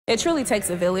It truly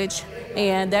takes a village,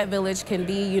 and that village can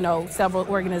be, several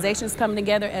organizations coming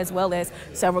together as well as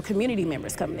several community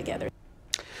members coming together.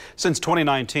 Since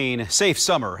 2019, Safe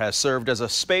Summer has served as a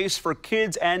space for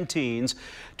kids and teens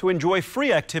to enjoy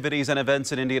free activities and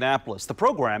events in Indianapolis. The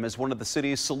program is one of the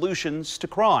city's solutions to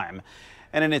crime.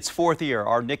 And in its fourth year,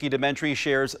 our Nikki Dementri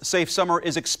shares Safe Summer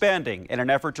is expanding in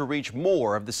an effort to reach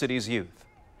more of the city's youth.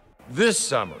 This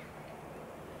summer,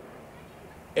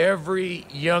 every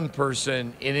young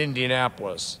person in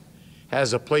Indianapolis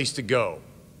has a place to go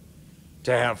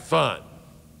to have fun,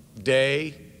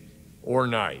 day or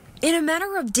night. In a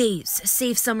matter of days,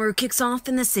 Safe Summer kicks off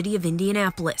in the city of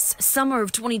Indianapolis. Summer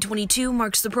of 2022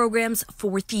 marks the program's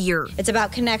fourth year. It's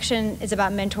about connection, it's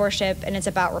about mentorship, and it's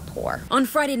about rapport. On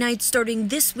Friday nights starting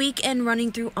this week and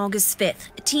running through August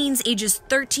 5th, teens ages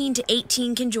 13 to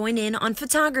 18 can join in on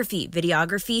photography,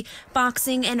 videography,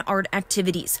 boxing, and art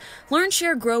activities. Learn,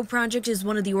 Share, Grow project is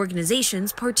one of the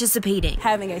organizations participating.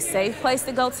 Having a safe place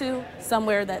to go to,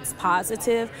 somewhere that's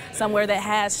positive, somewhere that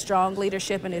has strong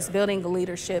leadership and is building the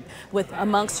leadership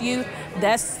amongst youth,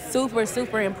 that's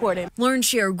super important. Learn,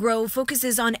 Share, Grow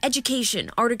focuses on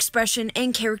education, art expression,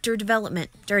 and character development.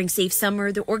 During Safe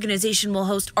Summer, the organization will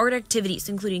host art activities,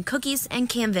 including cookies and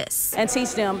canvas. And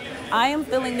teach them, I am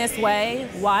feeling this way,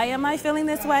 why am I feeling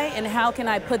this way, and how can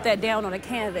I put that down on a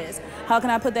canvas? How can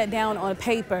I put that down on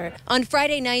paper? On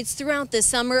Friday nights throughout the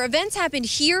summer, events happened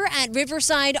here at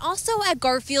Riverside, also at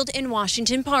Garfield and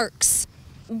Washington Parks.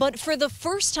 But for the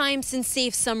first time since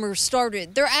Safe Summer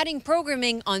started, they're adding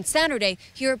programming on Saturday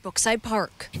here at Brookside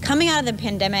Park. Coming out of the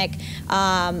pandemic,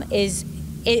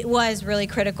 it was really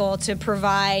critical to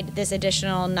provide this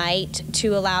additional night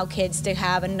to allow kids to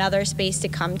have another space to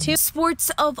come to. Sports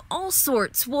of all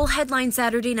sorts will headline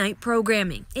Saturday night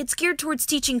programming. It's geared towards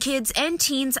teaching kids and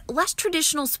teens less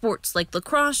traditional sports like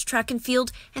lacrosse, track and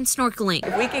field, and snorkeling.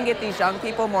 If we can get these young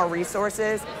people more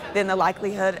resources, then the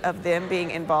likelihood of them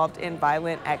being involved in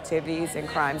violent activities and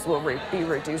crimes will be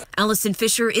reduced. Allison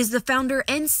Fisher is the founder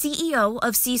and CEO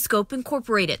of Seascope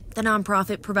Incorporated. The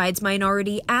nonprofit provides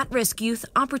minority at-risk youth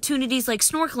opportunities like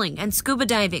snorkeling and scuba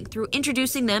diving through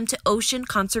introducing them to ocean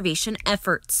conservation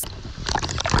efforts.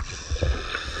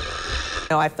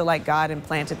 I feel like God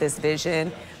implanted this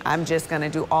vision. I'm just going to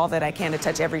do all that I can to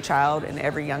touch every child and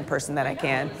every young person that I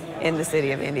can in the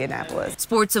city of Indianapolis.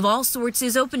 Sports of all sorts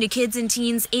is open to kids and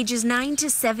teens ages 9 to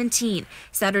 17.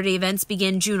 Saturday events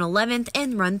begin June 11th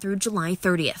and run through July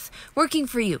 30th. Working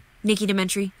for you, Nikki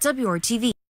Dementri, WRTV.